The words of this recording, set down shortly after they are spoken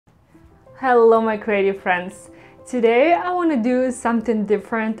Hello my creative friends! Today I want to do something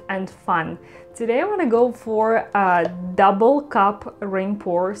different and fun. Today I want to go for a double cup ring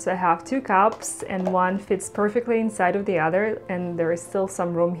pour. So I have two cups and one fits perfectly inside of the other and there is still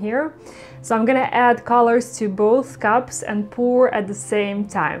some room here. So I'm gonna add colors to both cups and pour at the same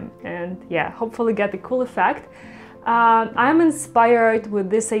time and yeah, hopefully get the cool effect. I'm inspired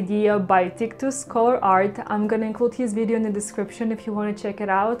with this idea by Tictus Color Art. I'm gonna include his video in the description if you want to check it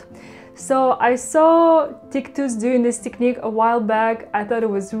out. So I saw Tictus doing this technique a while back. I thought it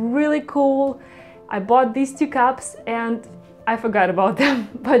was really cool. I bought these two cups and I forgot about them.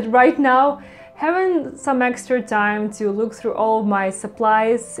 But right now, having some extra time to look through all of my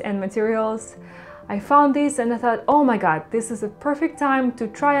supplies and materials, I found this and I thought, oh my god, this is a perfect time to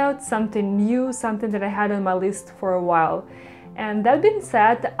try out something new, something that I had on my list for a while. And that being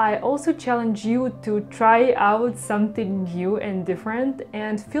said, I also challenge you to try out something new and different,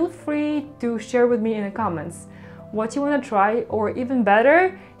 and feel free to share with me in the comments what you want to try, or even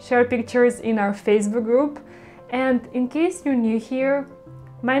better, share pictures in our Facebook group. And in case you're new here,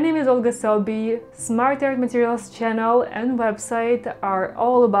 my name is Olga Soby. Smart Art Materials channel and website are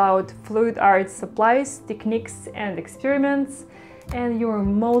all about fluid art supplies, techniques and experiments, and you're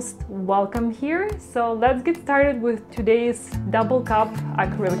most welcome here. So let's get started with today's double cup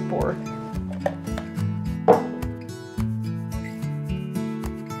acrylic pour.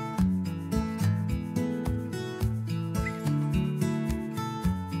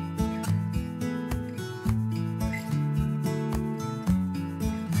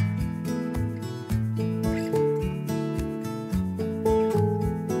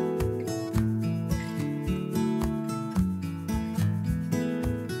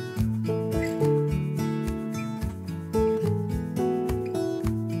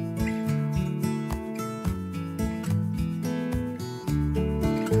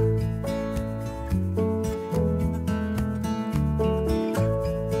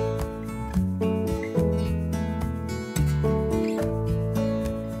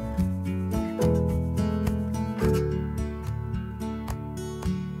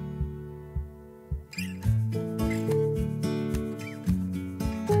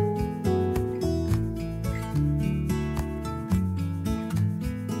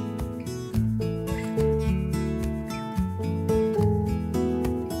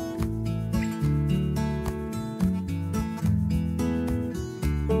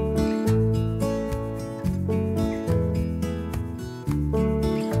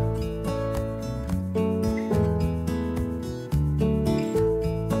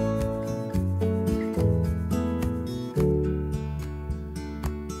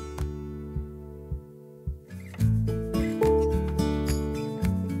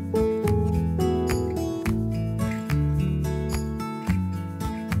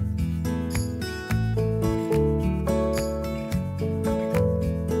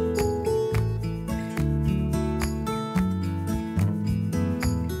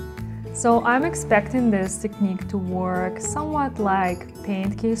 So I'm expecting this technique to work somewhat like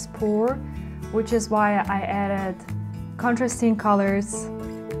paint case pour, which is why I added contrasting colors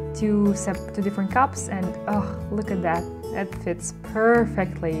to different cups, and oh, look at that, it fits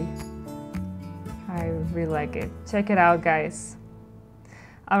perfectly. I really like it. Check it out, guys.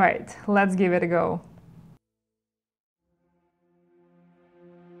 All right, let's give it a go.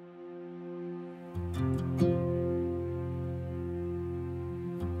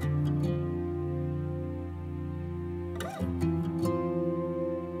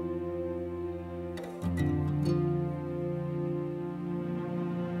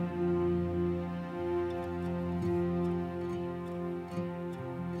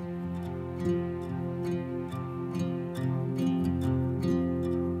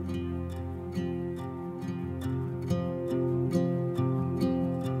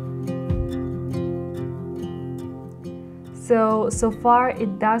 So far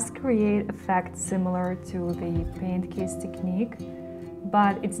it does create effects similar to the paint case technique,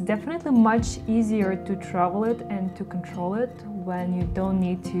 but it's definitely much easier to travel it and to control it when you don't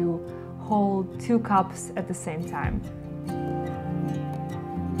need to hold two cups at the same time.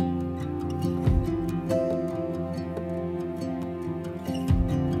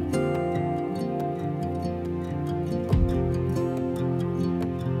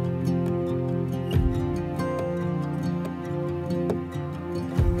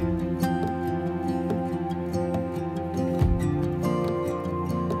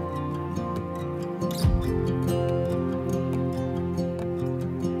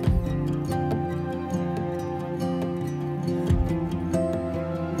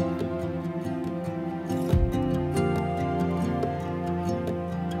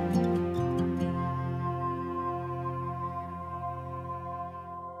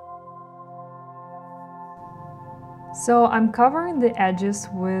 So I'm covering the edges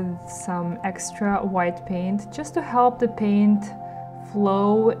with some extra white paint just to help the paint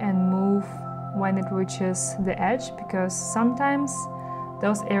flow and move when it reaches the edge, because sometimes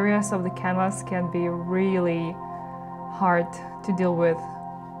those areas of the canvas can be really hard to deal with.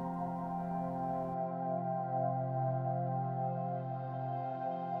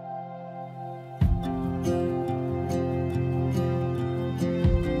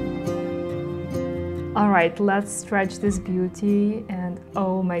 Alright, let's stretch this beauty, and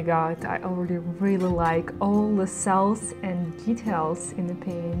oh my god, I already really like all the cells and details in the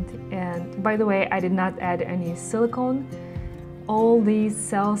paint. And by the way, I did not add any silicone. All these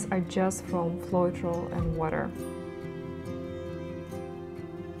cells are just from Floetrol and water.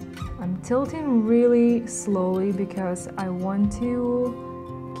 I'm tilting really slowly because I want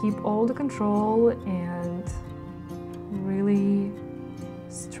to keep all the control and really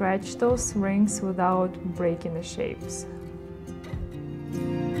stretch those rings without breaking the shapes.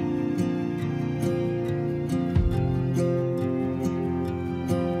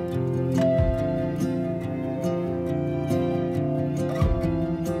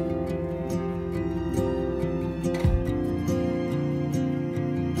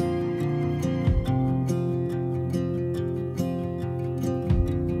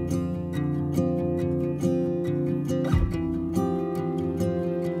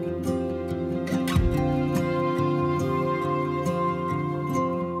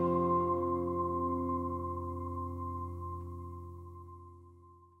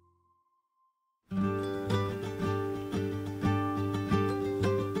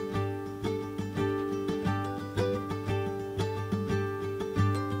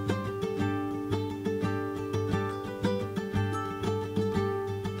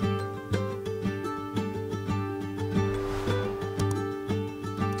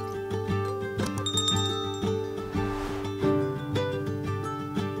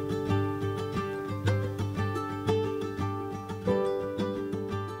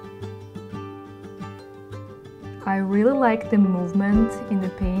 I really like the movement in the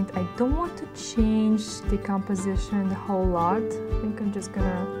paint. I don't want to change the composition a whole lot. I think I'm just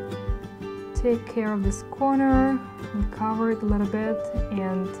gonna take care of this corner and cover it a little bit,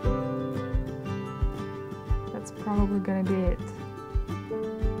 and that's probably gonna be it.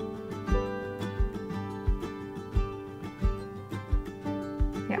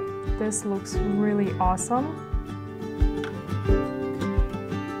 Yeah, this looks really awesome.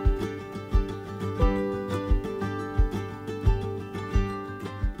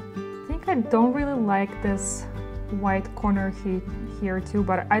 I don't really like this white corner here too,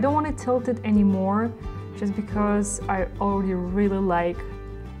 but I don't want to tilt it anymore just because I already really like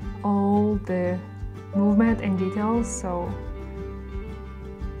all the movement and details, so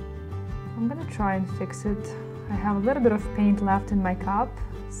I'm gonna try and fix it. I have a little bit of paint left in my cup,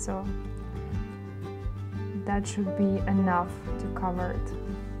 so that should be enough to cover it.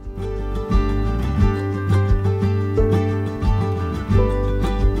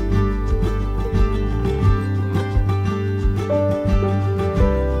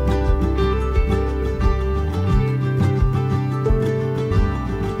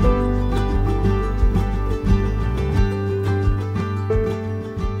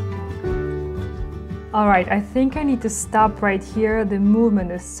 Alright, I think I need to stop right here. The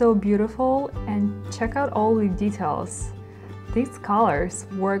movement is so beautiful, and check out all the details. These colors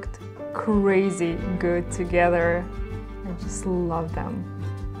worked crazy good together. I just love them.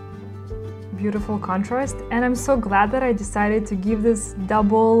 Beautiful contrast, and I'm so glad that I decided to give this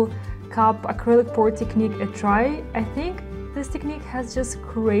double cup acrylic pour technique a try. I think this technique has just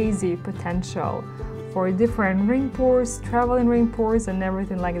crazy potential for different ring pours, traveling ring pours, and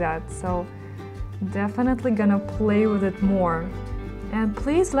everything like that. So definitely gonna play with it more. And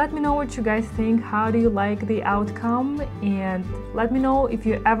please let me know what you guys think. How do you like the outcome? And let me know if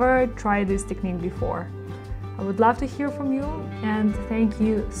you ever tried this technique before. I would love to hear from you, and thank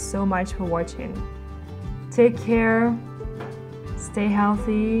you so much for watching. Take care, stay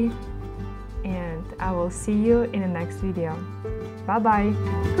healthy, and I will see you in the next video. Bye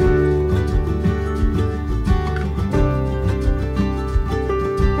bye!